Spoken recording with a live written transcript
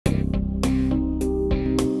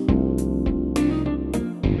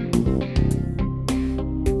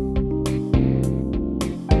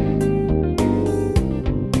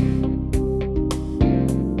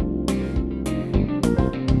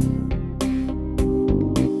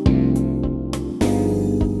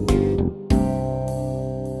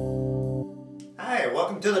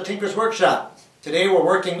Tinker's Workshop. Today we're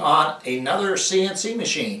working on another CNC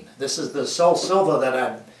machine. This is the Solsylva that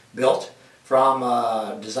I built from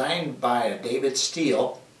designed by David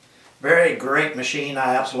Steele. Very great machine.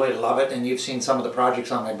 I absolutely love it, and you've seen some of the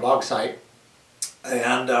projects on my blog site.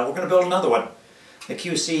 And we're going to build another one. The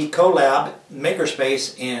QC Collab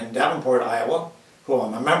Makerspace in Davenport, Iowa, who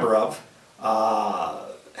I'm a member of,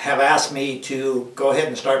 have asked me to go ahead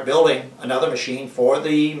and start building another machine for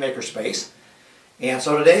the Makerspace. And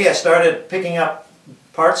so today I started picking up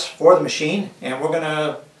parts for the machine, and we're going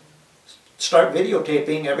to start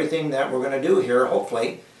videotaping everything that we're going to do here,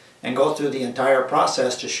 hopefully, and go through the entire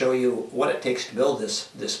process to show you what it takes to build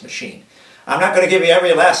this machine. I'm not going to give you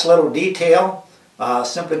every last little detail,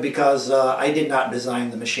 simply because I did not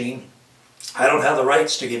design the machine. I don't have the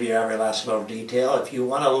rights to give you every last little detail. If you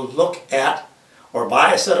want to look at or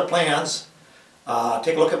buy a set of plans,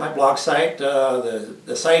 take a look at my blog site.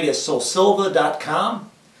 The site is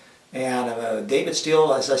solsylva.com, and David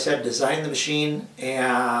Steele, as I said, designed the machine,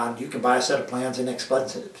 and you can buy a set of plans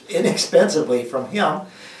inexpensively from him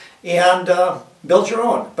and build your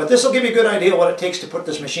own. But this will give you a good idea what it takes to put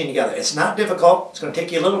this machine together. It's not difficult. It's going to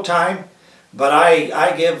take you a little time, but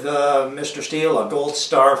I give Mr. Steele a gold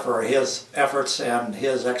star for his efforts and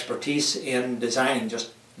his expertise in designing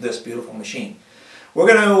just this beautiful machine. We're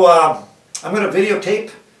going to I'm going to videotape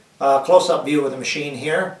a close-up view of the machine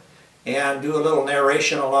here and do a little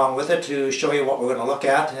narration along with it to show you what we're going to look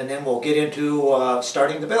at, and then we'll get into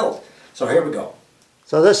starting the build. So here we go.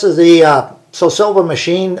 So this is the Solsylva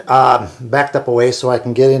machine backed up away so I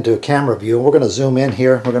can get into a camera view. We're going to zoom in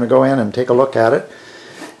here. We're going to go in and take a look at it.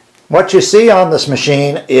 What you see on this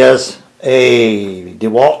machine is a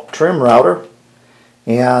DeWalt trim router,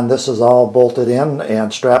 and this is all bolted in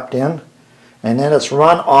and strapped in, and then it's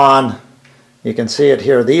run on, you can see it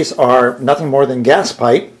here, these are nothing more than gas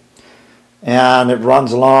pipe, and it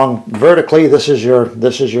runs along vertically. This is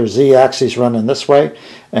your Z-axis running this way,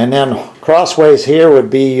 and then crossways here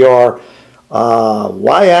would be your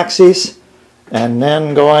Y-axis, and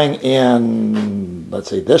then going in,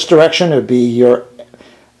 let's see, this direction would be your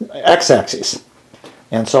X-axis.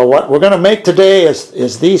 And so what we're going to make today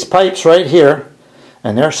is these pipes right here,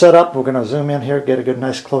 and they're set up. We're going to zoom in here, get a good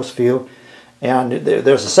nice close view. And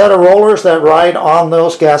there's a set of rollers that ride on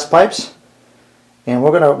those gas pipes, and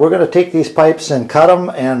we're gonna take these pipes and cut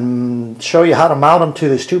them and show you how to mount them to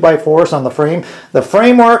these 2x4s on the frame. The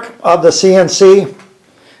framework of the CNC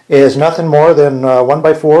is nothing more than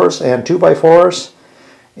 1x4s and 2x4s,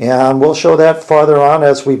 and we'll show that farther on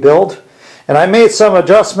as we build. And I made some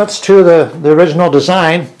adjustments to the original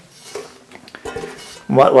design.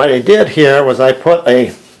 What I did here was I put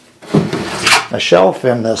a shelf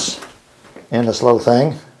in this little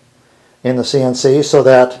thing in the CNC, so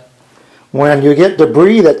that when you get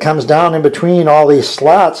debris that comes down in between all these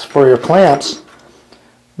slots for your clamps,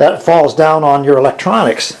 that falls down on your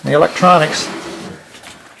electronics. The electronics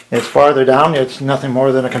is farther down. It's nothing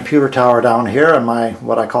more than a computer tower down here, and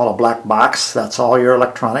what I call a black box. That's all your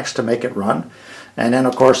electronics to make it run. And then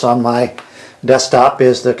of course on my desktop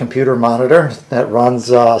is the computer monitor that runs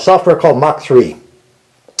software called Mach 3,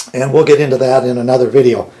 and we'll get into that in another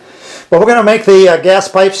video. But we're going to make the gas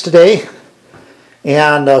pipes today,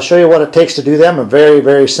 and I'll show you what it takes to do them. A very,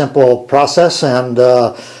 very simple process, and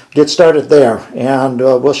get started there. And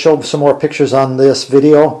we'll show some more pictures on this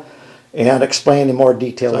video and explain in more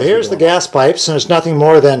detail. So here's the gas pipes, and it's nothing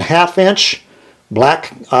more than 1/2 inch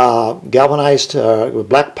black galvanized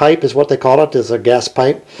black pipe is what they call it. Is a gas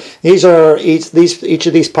pipe. These are each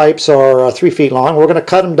of these pipes are 3 feet long. We're going to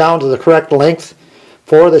cut them down to the correct length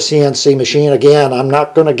for the CNC machine. Again, I'm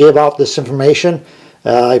not going to give out this information.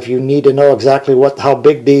 If you need to know exactly how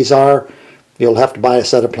big these are, you'll have to buy a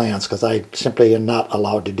set of plans, because I simply am not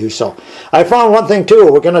allowed to do so. I found one thing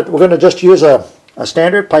too. We're gonna just use a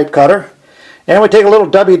standard pipe cutter, and we take a little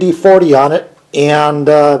WD-40 on it, and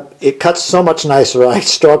it cuts so much nicer. I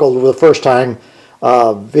struggled with the first time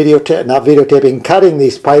cutting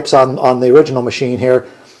these pipes on the original machine here,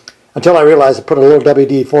 until I realized I put a little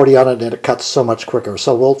WD-40 on it and it cuts so much quicker.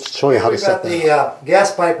 So we'll show you how to set that. We've got the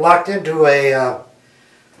gas pipe locked into a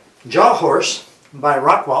jaw horse by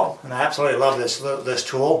Rockwell, and I absolutely love this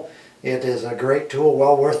tool. It is a great tool,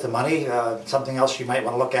 well worth the money. Something else you might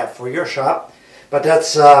want to look at for your shop, but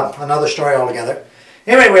that's another story altogether.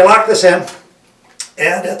 Anyway, we lock this in,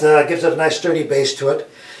 and it gives it a nice sturdy base to it.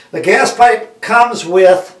 The gas pipe comes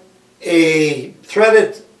with a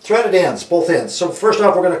threaded ends, both ends. So first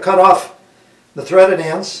off, we're going to cut off the threaded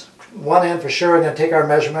ends, one end for sure, and then take our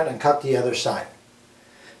measurement and cut the other side.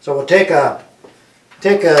 So we'll take a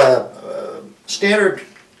standard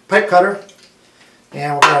pipe cutter,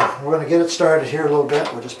 And we're going to get it started here a little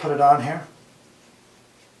bit. We'll just put it on here.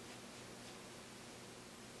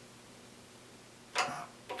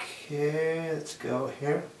 Okay, let's go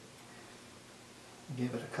here.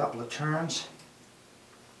 Give it a couple of turns.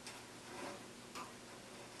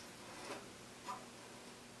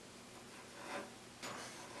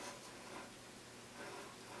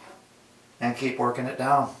 And keep working it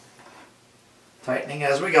down. Tightening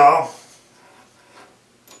as we go.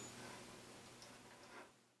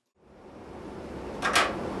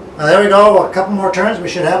 Now there we go, a couple more turns, we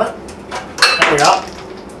should have it. There we go.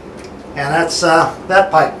 And that's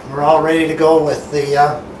that pipe. We're all ready to go with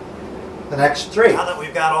the next three. Now that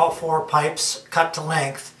we've got all four pipes cut to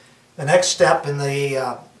length, the next step in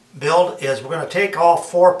the build is we're going to take all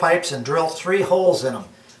four pipes and drill 3 holes in them.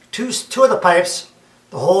 Two of the pipes,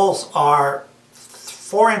 the holes are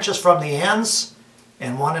 4 inches from the ends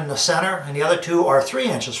and 1 in the center, and the other 2 are 3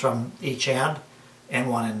 inches from each end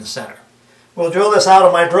and 1 in the center. We'll drill this out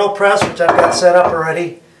of my drill press, which I've got set up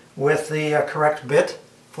already with the correct bit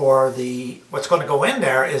for the, what's going to go in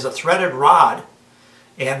there is a threaded rod,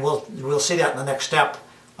 and we'll see that in the next step,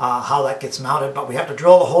 how that gets mounted. But we have to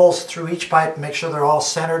drill the holes through each pipe and make sure they're all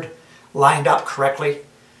centered, lined up correctly,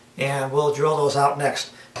 and we'll drill those out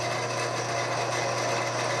next.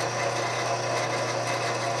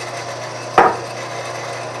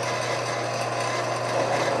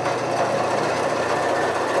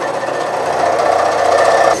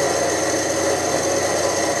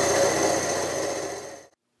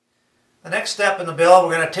 The next step in the build,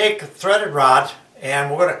 we're going to take a threaded rod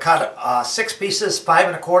and we're going to cut 6 pieces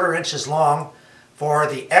 5 1/4 inches long for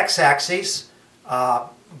the x-axis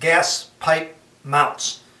gas pipe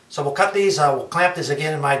mounts. So we'll cut these, we'll clamp these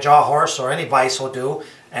again in my jaw horse or any vise will do,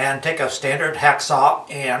 and take a standard hacksaw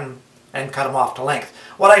and cut them off to length.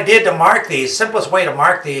 What I did to mark these, simplest way to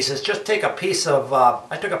mark these is just take a piece of,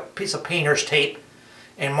 I took a piece of painter's tape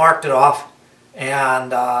and marked it off,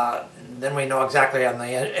 and then we know exactly on the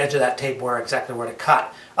edge of that tape exactly where to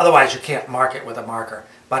cut. Otherwise you can't mark it with a marker.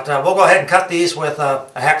 But we'll go ahead and cut these with a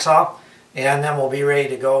hacksaw, and then we'll be ready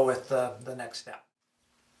to go with the next step.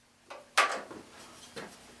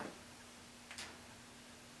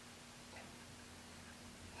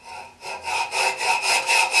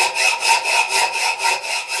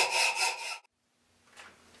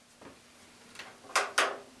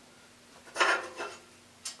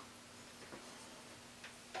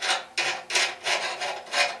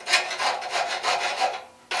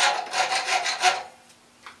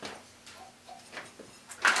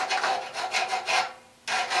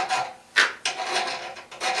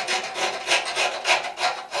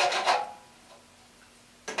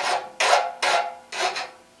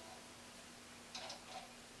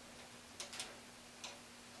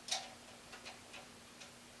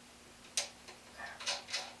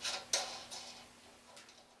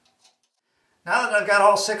 Now that I've got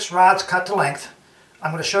all 6 rods cut to length,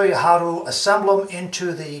 I'm going to show you how to assemble them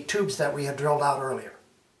into the tubes that we had drilled out earlier.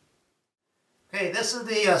 Okay, this is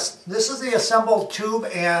the assembled tube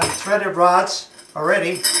and threaded rods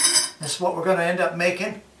already. This is what we're going to end up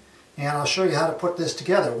making, and I'll show you how to put this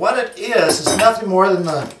together. What it is nothing more than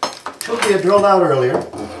the tube we had drilled out earlier.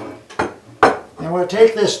 And we're going to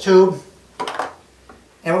take this tube,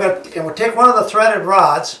 and we'll take one of the threaded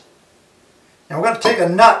rods, and we're going to take a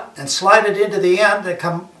nut and slide it into the end and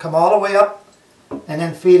come all the way up and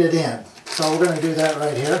then feed it in. So we're going to do that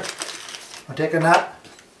right here. We'll take a nut.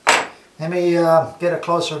 Let me get a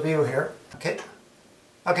closer view here. Okay,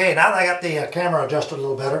 now that I got the camera adjusted a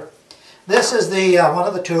little better. This is the one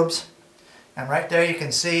of the tubes, and right there you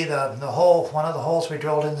can see the hole, one of the holes we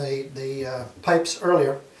drilled in the pipes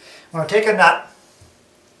earlier. I'm going to take a nut.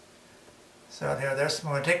 So here, I'm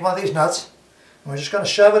going to take one of these nuts, and we're just going to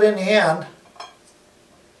shove it in the end.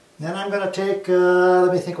 Then I'm going to take,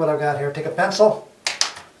 let me think what I've got here, take a pencil,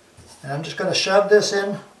 and I'm just going to shove this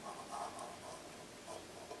in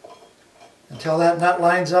until that nut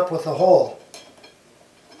lines up with the hole.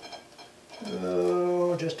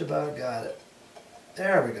 Oh, just about got it.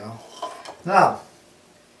 There we go. Now,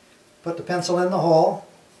 put the pencil in the hole,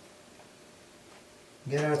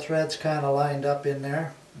 get our threads kind of lined up in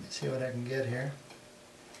there. Let me see what I can get here.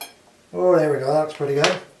 Oh, there we go, that looks pretty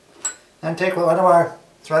good. Then take one of our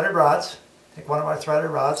threaded rods. Take one of my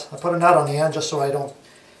threaded rods. I put a nut on the end just so I don't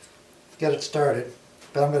get it started.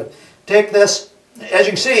 But I'm going to take this, as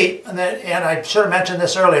you can see, and I should have mentioned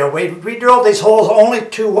this earlier, we drilled these holes only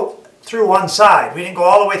through one side. We didn't go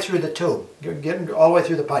all the way through the tube. You're getting all the way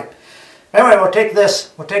through the pipe. Anyway, we'll take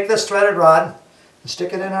this threaded rod and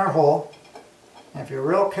stick it in our hole. And if you're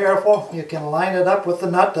real careful, you can line it up with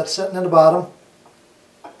the nut that's sitting in the bottom.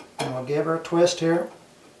 And we'll give her a twist here.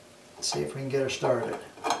 See if we can get her started.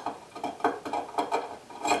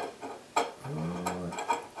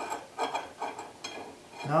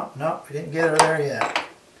 No, we didn't get her there yet.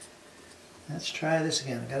 Let's try this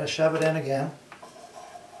again. Got to shove it in again.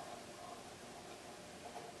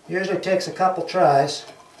 Usually takes a couple tries.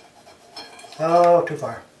 Oh, too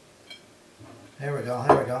far. There we go,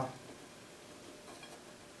 there we go.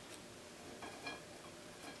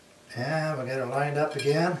 And we'll get her lined up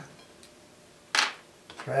again.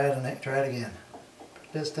 Try it again.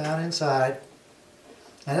 Put this down inside.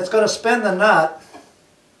 And it's going to spin the nut.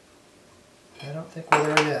 I don't think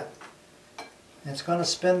we're there yet. It's going to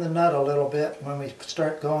spin the nut a little bit when we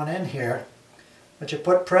start going in here. But you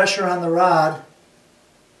put pressure on the rod.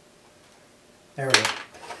 There we go.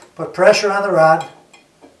 Put pressure on the rod.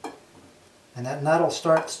 And that nut will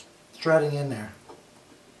start threading in there.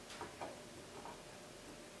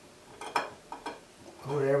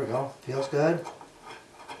 Oh, there we go. Feels good.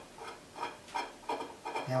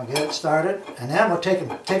 And we'll get it started. And then we'll take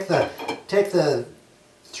the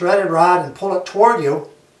threaded rod and pull it toward you.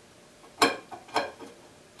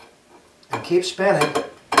 And keep spinning.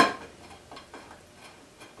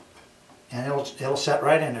 And it'll set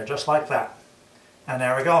right in there, just like that. And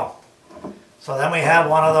there we go. So then we have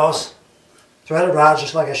one of those threaded rods,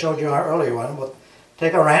 just like I showed you in our earlier one. We'll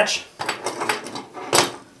take a wrench.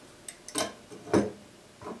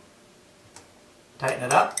 Tighten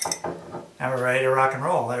it up. And we're ready to rock and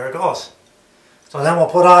roll. There it goes. So then we'll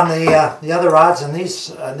put on the other rods, and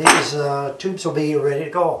these tubes will be ready to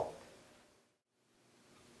go.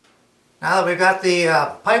 Now that we've got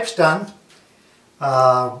the pipes done,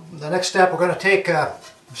 the next step, we're going to take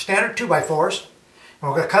standard 2x4s, and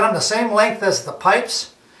we're going to cut them the same length as the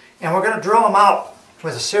pipes, and we're going to drill them out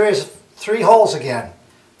with a series of 3 holes again,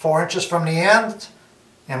 4 inches from the end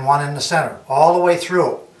and 1 in the center, all the way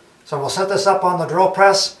through. So we'll set this up on the drill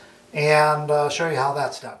press and show you how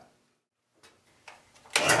that's done.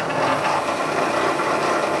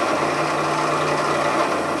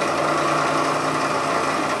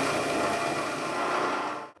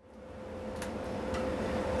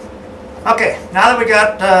 Okay, now that we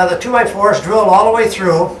got the 2x4s drilled all the way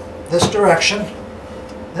through this direction,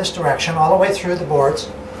 all the way through the boards,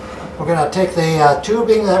 we're going to take the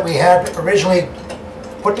tubing that we had originally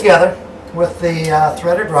put together with the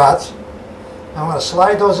threaded rods. I'm going to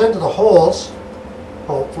slide those into the holes,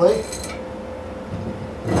 hopefully,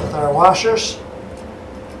 with our washers.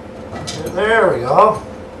 There we go.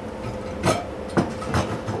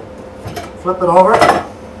 Flip it over.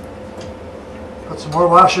 Put some more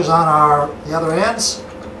washers on the other ends.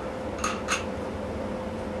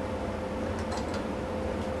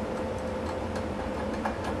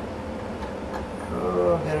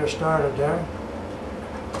 Oh, get her started there.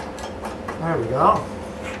 There we go.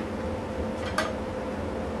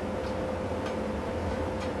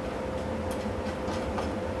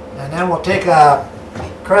 And then we'll take a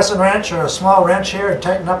crescent wrench or a small wrench here and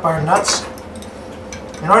tighten up our nuts.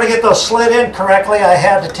 In order to get those slid in correctly, I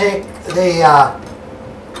had to take the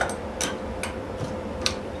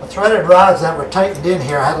threaded rods that were tightened in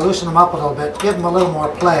here. I had to loosen them up a little bit, give them a little more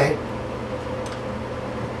play.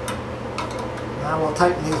 Now we'll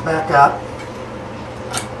tighten these back up.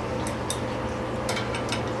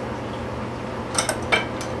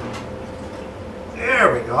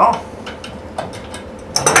 There we go.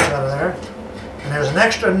 Out of there. And there's an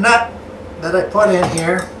extra nut that I put in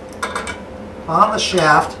here on the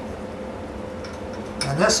shaft,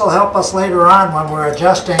 and this will help us later on when we're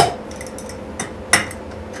adjusting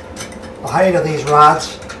the height of these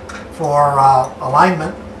rods for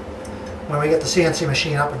alignment when we get the CNC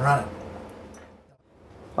machine up and running.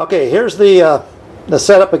 Okay, here's the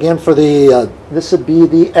setup again for the this would be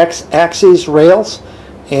the X-axis rails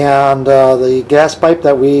and the gas pipe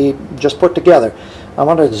that we just put together. I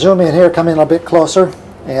want to zoom in here, come in a bit closer,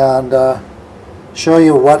 and show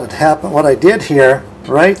you what had happened. What I did here,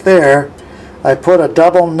 right there, I put a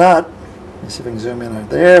double nut. Let's see if we can zoom in.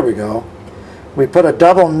 There we go. We put a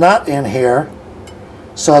double nut in here,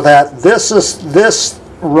 so that this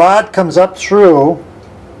rod comes up through,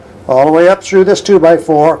 all the way up through this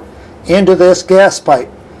 2x4 into this gas pipe.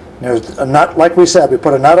 There's a nut, like we said. We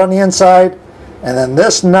put a nut on the inside, and then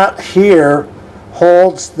this nut here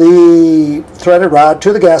holds the threaded rod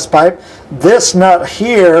to the gas pipe. This nut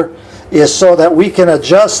here is so that we can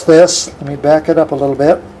adjust this. Let me back it up a little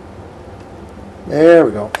bit. There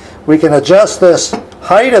we go. We can adjust this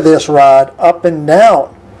height of this rod up and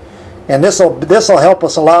down, and this will help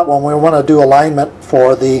us a lot when we want to do alignment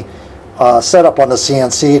for the setup on the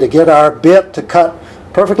CNC to get our bit to cut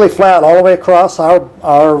perfectly flat all the way across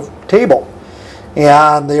our table.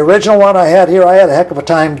 And the original one I had here, I had a heck of a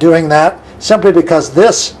time doing that, simply because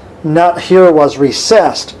this nut here was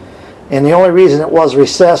recessed. And the only reason it was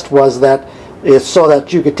recessed was that it's so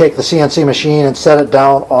that you could take the CNC machine and set it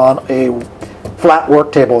down on a flat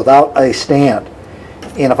work table without a stand.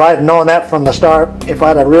 And if I had known that from the start, if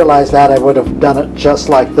I'd have realized that, I would have done it just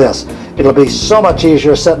like this. It'll be so much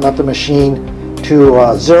easier setting up the machine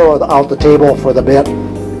to zero out the table for the bit,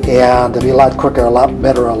 and it'll be a lot quicker, a lot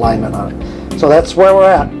better alignment on it. So that's where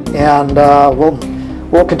we're at, and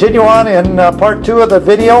we'll continue on in part 2 of the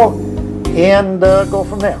video and go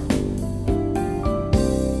from there.